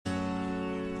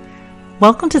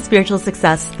Welcome to Spiritual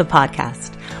Success, the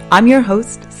podcast. I'm your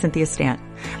host, Cynthia Stant.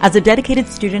 As a dedicated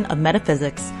student of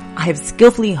metaphysics, I have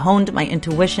skillfully honed my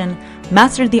intuition,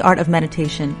 mastered the art of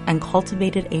meditation, and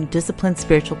cultivated a disciplined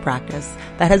spiritual practice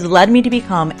that has led me to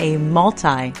become a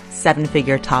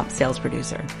multi-seven-figure top sales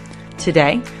producer.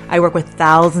 Today, I work with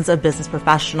thousands of business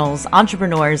professionals,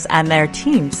 entrepreneurs, and their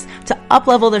teams to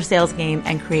up-level their sales game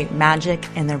and create magic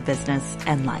in their business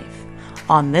and life.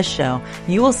 On this show,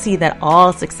 you will see that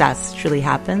all success truly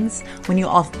happens when you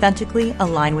authentically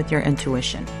align with your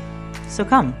intuition. So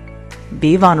come,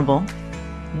 be vulnerable,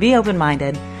 be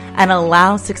open-minded, and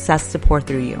allow success to pour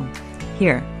through you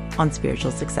here on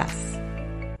Spiritual Success.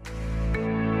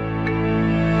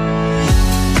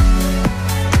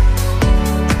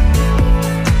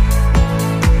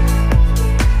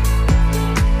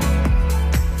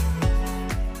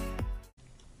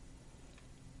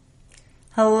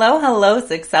 Hello,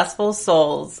 successful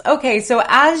souls. Okay, so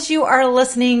as you are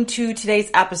listening to today's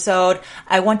episode,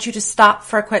 I want you to stop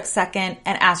for a quick second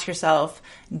and ask yourself,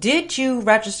 did you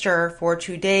register for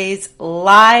today's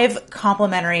live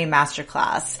complimentary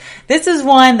masterclass? This is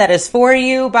one that is for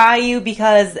you, by you,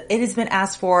 because it has been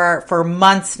asked for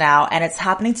months now, and it's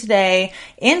happening today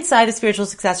inside the Spiritual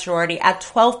Success Sorority at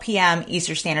 12 p.m.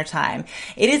 Eastern Standard Time.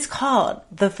 It is called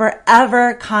the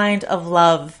Forever Kind of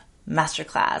Love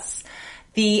Masterclass.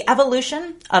 The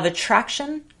evolution of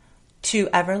attraction to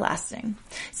everlasting.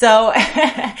 So,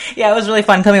 yeah, it was really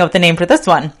fun coming up with the name for this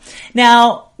one.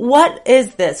 Now, what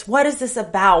is this? What is this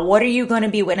about? What are you going to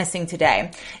be witnessing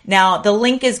today? Now, the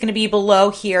link is going to be below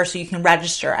here so you can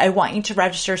register. I want you to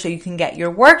register so you can get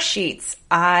your worksheets.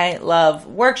 I love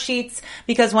worksheets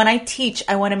because when I teach,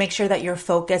 I want to make sure that you're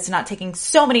focused, not taking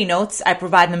so many notes. I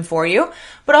provide them for you,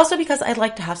 but also because I'd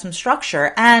like to have some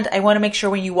structure, and I want to make sure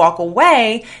when you walk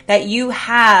away that you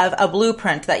have a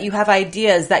blueprint, that you have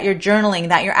ideas, that you're journaling,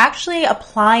 that you're actually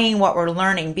applying what we're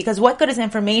learning, because what good is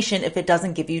information if it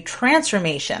doesn't give you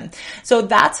transformation? So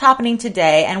that's happening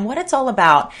today. And what it's all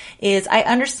about is I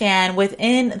understand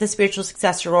within the Spiritual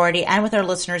Success Sorority and with our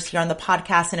listeners here on the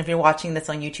podcast, and if you're watching this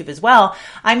on YouTube as well,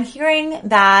 I'm hearing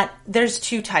that there's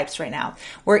two types right now.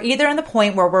 We're either in the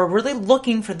point where we're really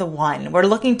looking for the one, we're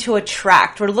looking to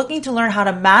attract, we're looking to learn how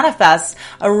to manifest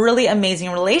a really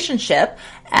amazing relationship,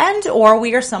 and or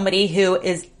we are somebody who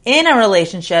is in a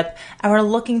relationship and we're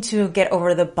looking to get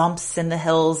over the bumps in the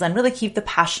hills and really keep the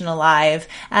passion alive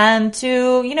and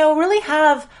to, really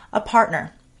have a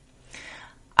partner.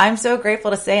 I'm so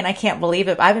grateful to say, and I can't believe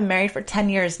it, I've been married for 10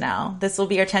 years now. This will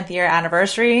be our 10th year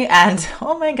anniversary, and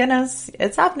oh my goodness,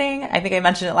 it's happening. I think I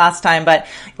mentioned it last time, but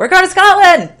we're going to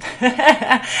Scotland.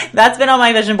 That's been on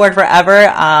my vision board forever.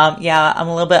 Yeah, I'm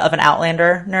a little bit of an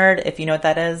Outlander nerd. If you know what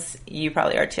that is, you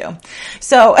probably are too.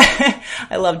 So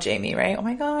I love Jamie, right? Oh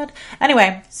my God.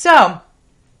 Anyway, so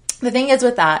the thing is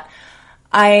with that,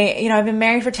 I've been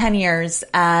married for 10 years,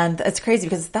 and it's crazy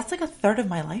because that's like a third of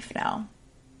my life now.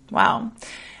 Wow.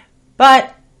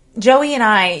 But Joey and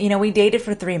I, we dated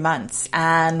for 3 months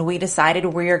and we decided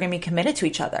we were going to be committed to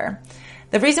each other.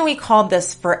 The reason we called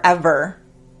this Forever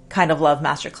Kind of Love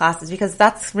Masterclass is because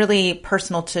that's really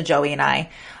personal to Joey and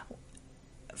I.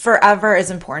 Forever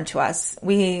is important to us.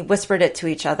 We whispered it to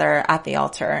each other at the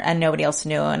altar and nobody else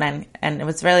knew. And it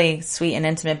was really sweet and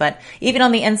intimate. But even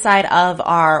on the inside of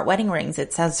our wedding rings,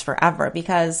 it says forever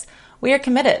because we are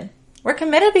committed. We're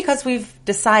committed because we've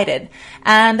decided.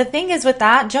 And the thing is with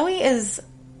that, Joey is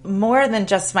more than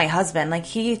just my husband. Like,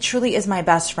 he truly is my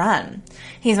best friend.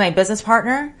 He's my business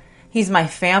partner. He's my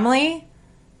family.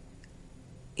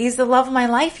 He's the love of my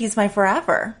life. He's my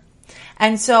forever.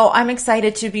 And so I'm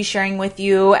excited to be sharing with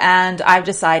you. And I've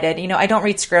decided, I don't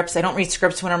read scripts. I don't read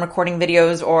scripts when I'm recording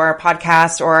videos or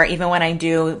podcasts or even when I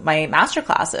do my master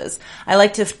classes. I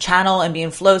like to channel and be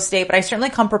in flow state, but I certainly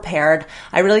come prepared.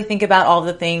 I really think about all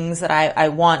the things that I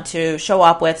want to show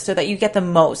up with so that you get the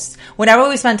most. Whenever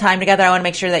we spend time together, I want to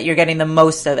make sure that you're getting the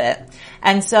most of it.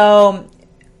 And so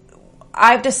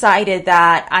I've decided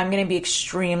that I'm going to be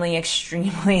extremely,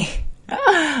 extremely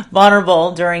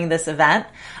vulnerable during this event.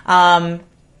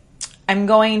 I'm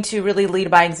going to really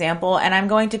lead by example, and I'm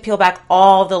going to peel back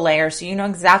all the layers so you know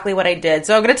exactly what I did.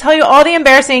 So I'm going to tell you all the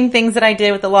embarrassing things that I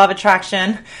did with the law of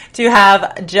attraction to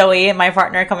have Joey, my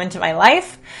partner, come into my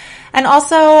life. And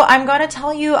also, I'm going to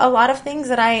tell you a lot of things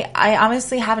that I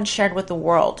honestly haven't shared with the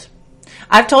world.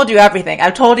 I've told you everything.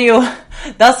 I've told you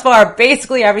thus far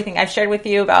basically everything. I've shared with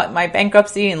you about my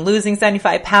bankruptcy and losing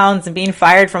 75 pounds and being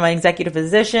fired from my executive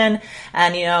position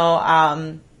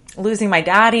and, losing my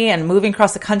daddy and moving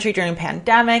across the country during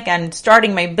pandemic and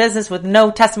starting my business with no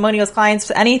testimonials,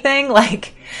 clients, anything.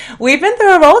 Like, we've been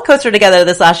through a roller coaster together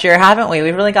this last year, haven't we?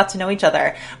 We really got to know each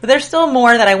other. But there's still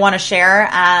more that I want to share.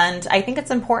 And I think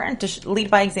it's important to lead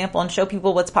by example and show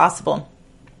people what's possible.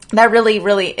 That really,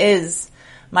 really is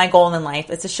my goal in life,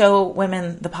 is to show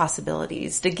women the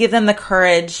possibilities, to give them the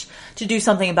courage to do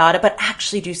something about it, but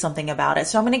actually do something about it.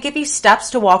 So I'm going to give you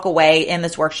steps to walk away in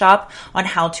this workshop on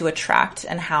how to attract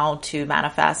and how to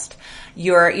manifest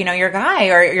your guy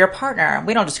or your partner.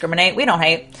 We don't discriminate. We don't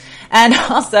hate. And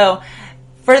also,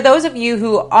 for those of you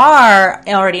who are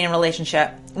already in a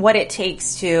relationship, what it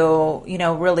takes to,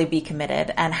 really be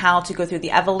committed and how to go through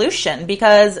the evolution,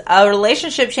 because a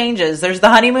relationship changes. There's the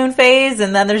honeymoon phase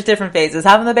and then there's different phases.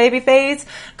 Having the baby phase,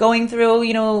 going through,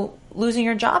 losing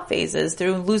your job phases,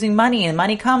 through losing money, and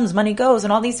money comes, money goes,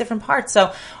 and all these different parts.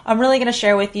 So I'm really going to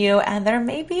share with you, and there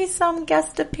may be some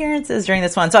guest appearances during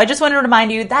this one. So I just wanted to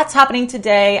remind you that's happening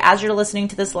today as you're listening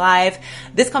to this live.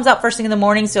 This comes out first thing in the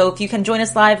morning, so if you can join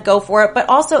us live, go for it. But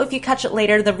also, if you catch it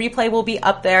later, the replay will be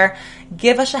up there.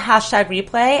 Give us a hashtag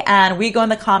replay, and we go in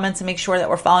the comments and make sure that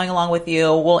we're following along with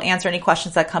you. We'll answer any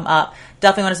questions that come up.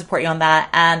 Definitely want to support you on that.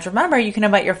 And remember, you can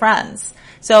invite your friends.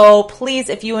 So please,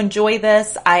 if you enjoy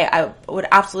this, I would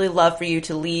absolutely love for you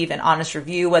to leave an honest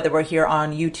review, whether we're here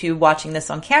on YouTube watching this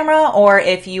on camera or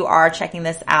if you are checking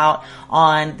this out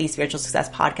on the Spiritual Success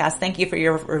Podcast. Thank you for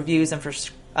your reviews and for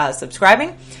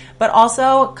subscribing. But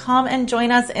also come and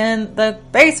join us in the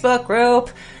Facebook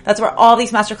group. That's where all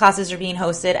these masterclasses are being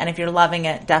hosted. And if you're loving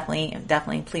it,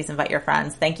 definitely please invite your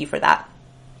friends. Thank you for that.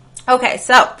 Okay,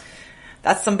 so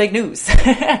that's some big news.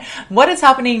 What is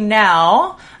happening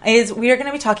now is we are going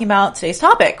to be talking about today's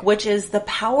topic, which is the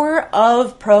power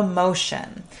of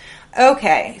promotion.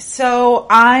 Okay, so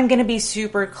I'm going to be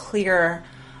super clear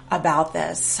about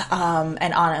this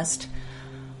and honest.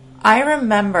 I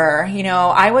remember,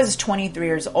 I was 23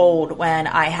 years old when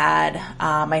I had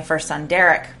my first son,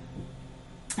 Derek.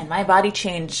 And my body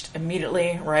changed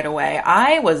immediately right away.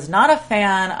 I was not a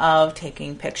fan of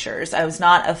taking pictures. I was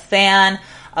not a fan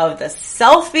of the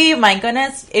selfie. My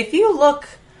goodness. If you look,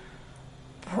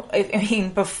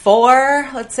 before,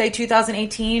 let's say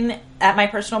 2018 at my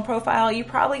personal profile, you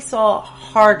probably saw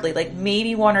hardly, like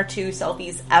maybe one or two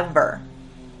selfies ever,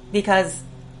 because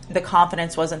the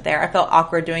confidence wasn't there. I felt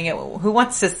awkward doing it. Who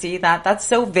wants to see that? That's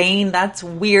so vain. That's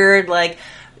weird. Like,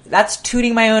 that's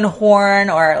tooting my own horn,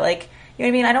 or like,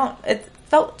 you know what I mean? It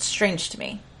felt strange to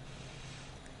me.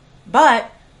 But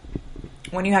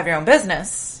when you have your own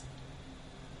business,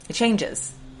 it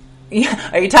changes.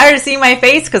 Are you tired of seeing my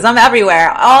face? Because I'm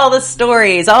everywhere. All the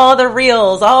stories, all the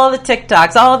reels, all the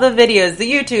TikToks, all the videos,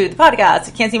 the YouTube, the podcasts.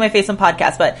 You can't see my face on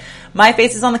podcasts, but my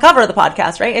face is on the cover of the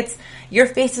podcast, right? Your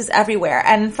face is everywhere.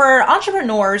 And for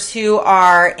entrepreneurs who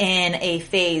are in a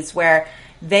phase where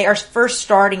they are first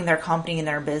starting their company and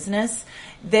their business,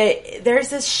 there's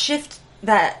this shift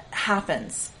that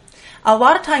happens. A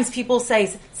lot of times people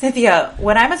say, Cynthia,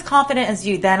 when I'm as confident as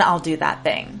you, then I'll do that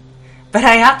thing. But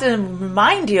I have to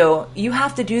remind you, you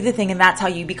have to do the thing, and that's how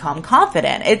you become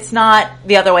confident. It's not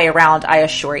the other way around, I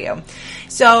assure you.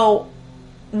 So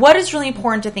what is really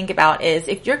important to think about is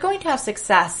if you're going to have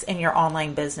success in your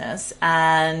online business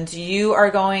and you are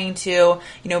going to,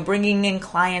 bringing in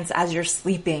clients as you're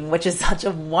sleeping, which is such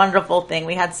a wonderful thing.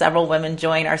 We had several women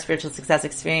join our Spiritual Success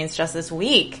Experience just this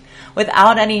week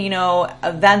without any,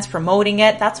 events promoting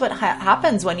it. That's what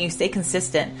happens when you stay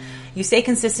consistent. You stay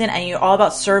consistent and you're all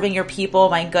about serving your people.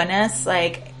 My goodness,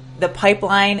 like, the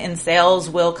pipeline in sales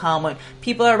will come. When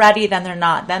people are ready, then they're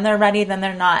not. Then they're ready, then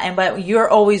they're not. But you're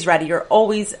always ready. You're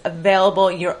always available.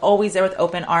 You're always there with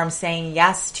open arms, saying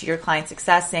yes to your client's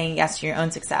success, saying yes to your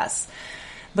own success.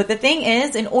 But the thing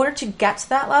is, in order to get to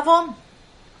that level,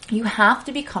 you have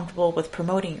to be comfortable with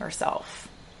promoting yourself.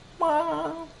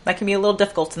 Well, that can be a little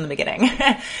difficult in the beginning.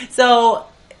 So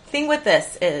thing with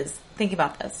this is, think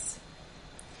about this.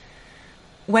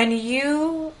 When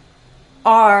you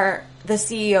are the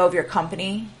CEO of your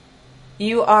company,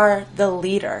 you are the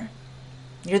leader.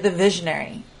 You're the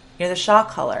visionary. You're the shot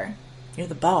caller. You're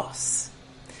the boss.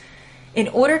 In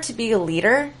order to be a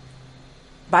leader,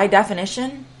 by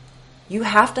definition, you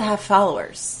have to have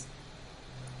followers.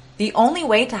 The only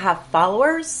way to have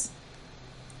followers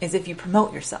is if you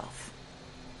promote yourself.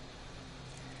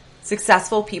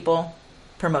 Successful people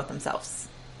promote themselves.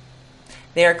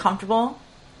 They are comfortable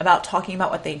about talking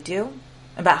about what they do,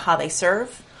 about how they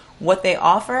serve, what they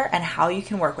offer, and how you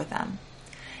can work with them.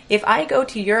 If I go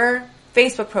to your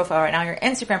Facebook profile right now, your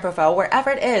Instagram profile, wherever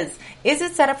it is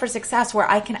it set up for success where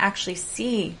I can actually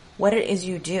see what it is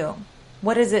you do?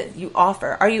 What is it you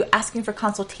offer? Are you asking for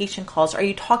consultation calls? Are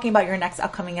you talking about your next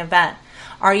upcoming event?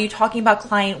 Are you talking about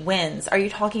client wins? Are you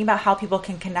talking about how people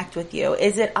can connect with you?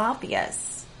 Is it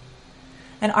obvious?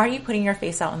 And are you putting your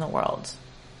face out in the world?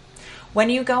 When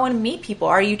you go and meet people,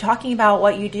 are you talking about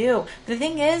what you do? The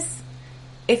thing is,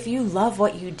 if you love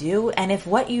what you do, and if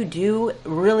what you do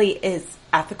really is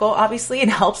ethical, obviously,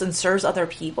 and helps and serves other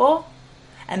people,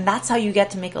 and that's how you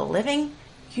get to make a living,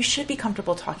 you should be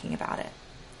comfortable talking about it.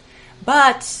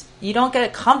 But you don't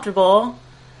get comfortable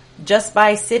just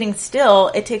by sitting still.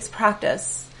 It takes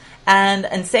practice.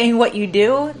 And saying what you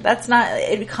do,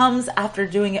 it comes after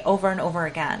doing it over and over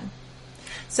again.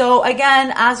 So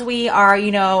again, as we are,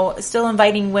 still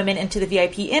inviting women into the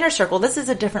VIP inner circle, this is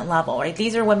a different level, right?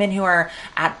 These are women who are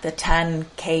at the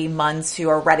 10K months who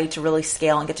are ready to really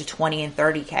scale and get to 20 and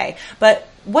 30K. But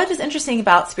what is interesting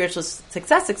about Spiritual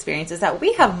Success Experience is that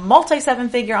we have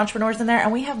multi-seven-figure entrepreneurs in there,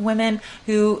 and we have women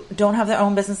who don't have their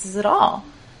own businesses at all.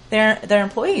 They're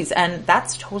employees, and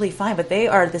that's totally fine, but they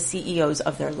are the CEOs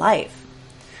of their life.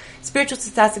 Spiritual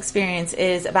Success Experience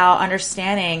is about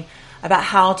understanding about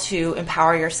how to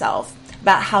empower yourself,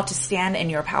 about how to stand in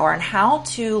your power, and how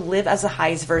to live as the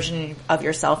highest version of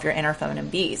yourself, your inner feminine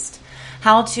beast.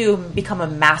 How to become a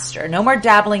master. No more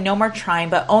dabbling, no more trying,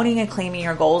 but owning and claiming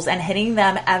your goals and hitting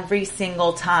them every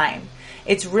single time.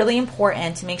 It's really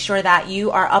important to make sure that you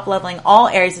are up-leveling all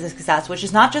areas of success, which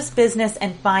is not just business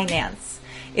and finance.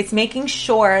 It's making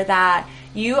sure that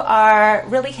you are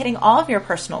really hitting all of your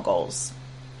personal goals.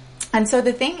 And so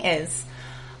the thing is,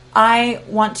 I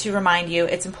want to remind you,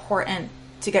 it's important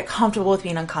to get comfortable with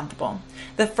being uncomfortable.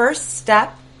 The first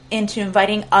step into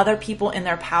inviting other people in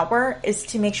their power is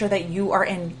to make sure that you are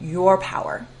in your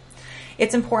power.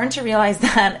 It's important to realize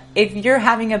that if you're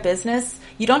having a business,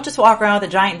 you don't just walk around with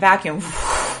a giant vacuum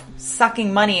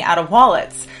sucking money out of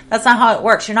wallets. That's not how it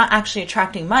works. You're not actually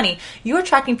attracting money. You're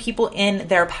attracting people in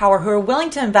their power who are willing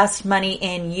to invest money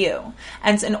in you.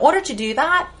 And so in order to do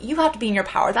that, you have to be in your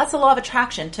power. That's the law of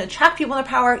attraction. To attract people in their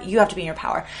power, you have to be in your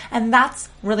power. And that's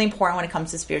really important when it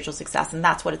comes to spiritual success. And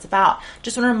that's what it's about.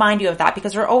 Just want to remind you of that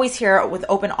because we're always here with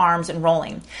open arms and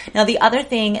rolling. Now, the other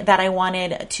thing that I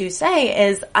wanted to say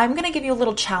is I'm going to give you a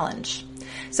little challenge.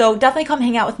 So definitely come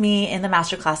hang out with me in the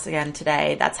masterclass again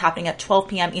today. That's happening at 12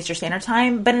 p.m. Eastern Standard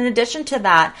Time. But in addition to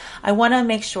that, I want to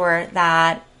make sure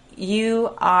that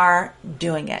you are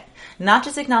doing it. Not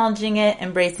just acknowledging it,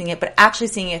 embracing it, but actually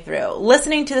seeing it through.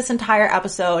 Listening to this entire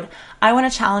episode, I want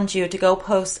to challenge you to go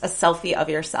post a selfie of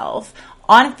yourself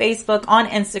on Facebook, on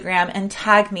Instagram, and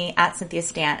tag me at Cynthia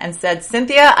Stant and said,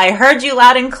 Cynthia, I heard you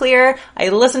loud and clear. I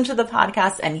listened to the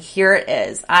podcast and here it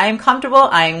is. I am comfortable.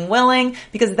 I am willing,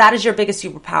 because that is your biggest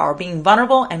superpower, being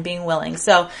vulnerable and being willing.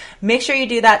 So make sure you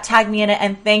do that. Tag me in it.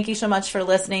 And thank you so much for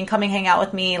listening. Come and hang out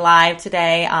with me live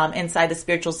today inside the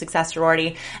Spiritual Success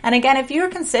Sorority. And again, if you're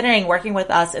considering working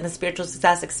with us in the Spiritual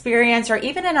Success Experience or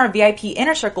even in our VIP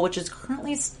Inner Circle, which is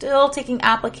currently still taking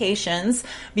applications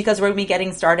because we're going to be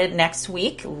getting started next week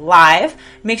live,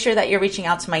 make sure that you're reaching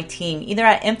out to my team either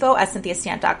at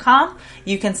info@cynthiastant.com.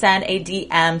 You can send a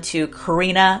DM to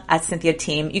Karina at Cynthia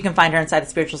Team. You can find her inside the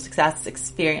Spiritual Success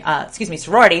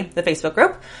Sorority, the Facebook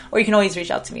group, or you can always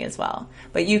reach out to me as well.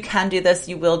 But you can do this.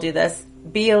 You will do this.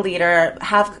 Be a leader.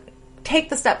 Take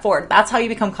the step forward. That's how you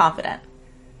become confident.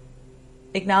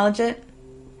 Acknowledge it.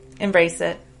 Embrace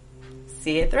it.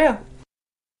 See it through.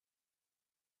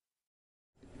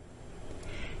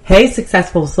 Hey,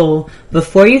 successful soul.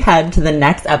 Before you head to the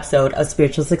next episode of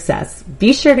Spiritual Success,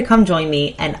 be sure to come join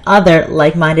me and other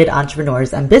like-minded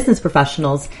entrepreneurs and business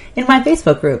professionals in my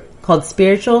Facebook group called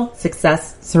Spiritual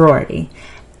Success Sorority.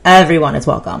 Everyone is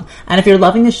welcome. And if you're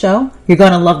loving the show, you're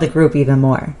going to love the group even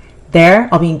more. There,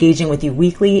 I'll be engaging with you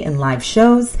weekly in live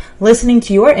shows, listening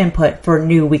to your input for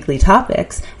new weekly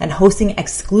topics, and hosting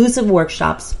exclusive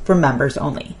workshops for members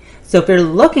only. So if you're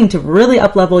looking to really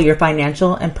up-level your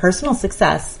financial and personal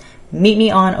success, meet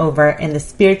me on over in the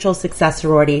Spiritual Success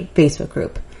Sorority Facebook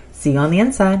group. See you on the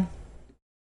inside.